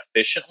do that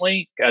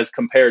efficiently as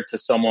compared to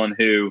someone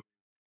who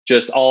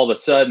just all of a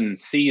sudden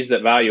sees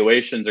that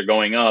valuations are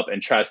going up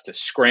and tries to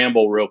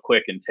scramble real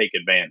quick and take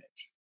advantage.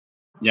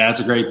 Yeah,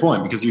 that's a great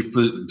point because you've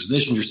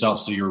positioned yourself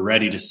so you're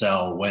ready to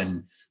sell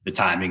when the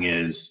timing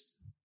is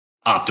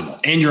optimal.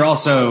 And you're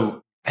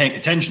also paying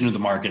attention to the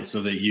market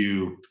so that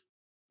you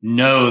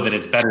know that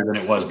it's better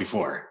than it was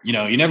before.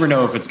 You never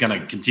know if it's going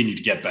to continue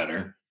to get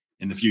better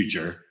in the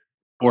future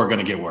or going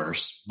to get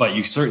worse, but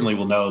you certainly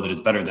will know that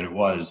it's better than it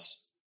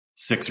was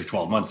 6 or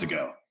 12 months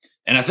ago.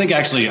 And I think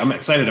actually I'm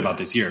excited about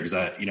this year because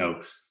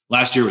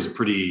last year was a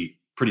pretty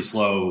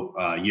slow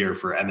year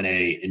for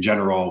M&A in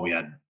general. We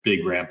had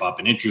big ramp up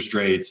in interest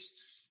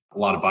rates, a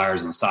lot of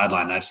buyers on the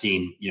sideline. And I've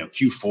seen,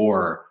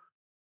 Q4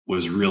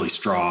 was really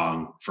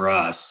strong for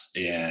us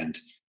and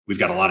we've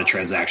got a lot of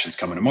transactions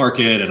coming to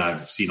market and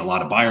I've seen a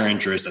lot of buyer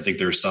interest. I think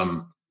there's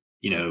some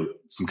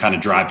kind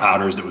of dry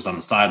powders that was on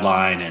the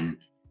sideline and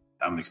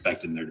I'm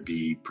expecting there to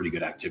be pretty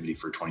good activity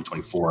for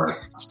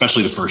 2024,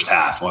 especially the first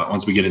half.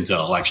 Once we get into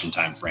election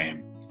time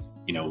frame,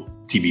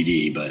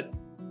 TBD, but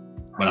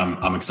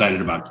I'm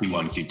excited about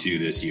Q1, Q2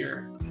 this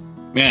year.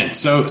 Man,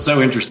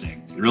 so interesting.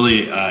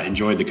 Really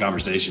enjoyed the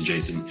conversation,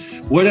 Jason.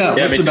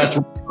 What's the best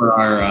way for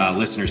our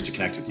listeners to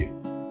connect with you?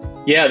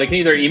 Yeah, they can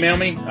either email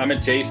me. I'm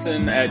at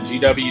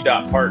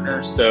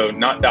jason@gw.partners. So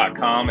not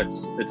 .com,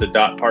 it's a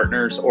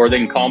 .partners, or they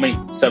can call me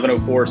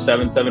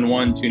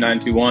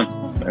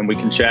 704-771-2921 and we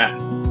can chat.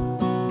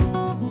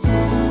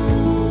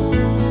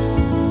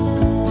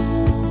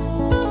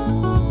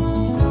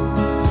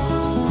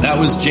 That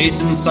was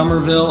Jason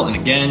Somerville. And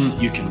again,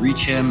 you can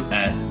reach him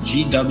at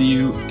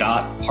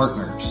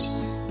gw.partners.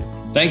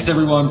 Thanks,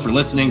 everyone, for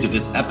listening to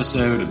this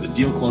episode of the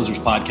Deal Closers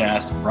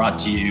Podcast, brought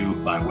to you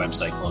by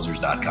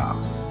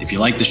websiteclosers.com. If you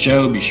like the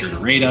show, be sure to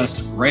rate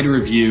us, write a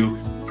review,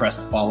 press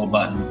the follow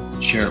button,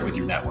 and share it with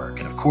your network.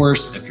 And of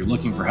course, if you're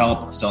looking for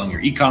help selling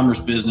your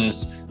e-commerce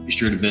business, be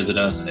sure to visit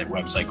us at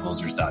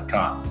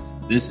websiteclosers.com.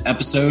 This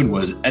episode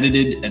was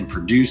edited and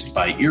produced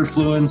by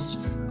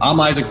Earfluence. I'm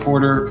Isaac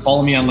Porter.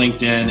 Follow me on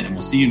LinkedIn, and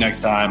we'll see you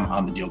next time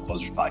on the Deal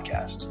Closers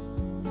Podcast.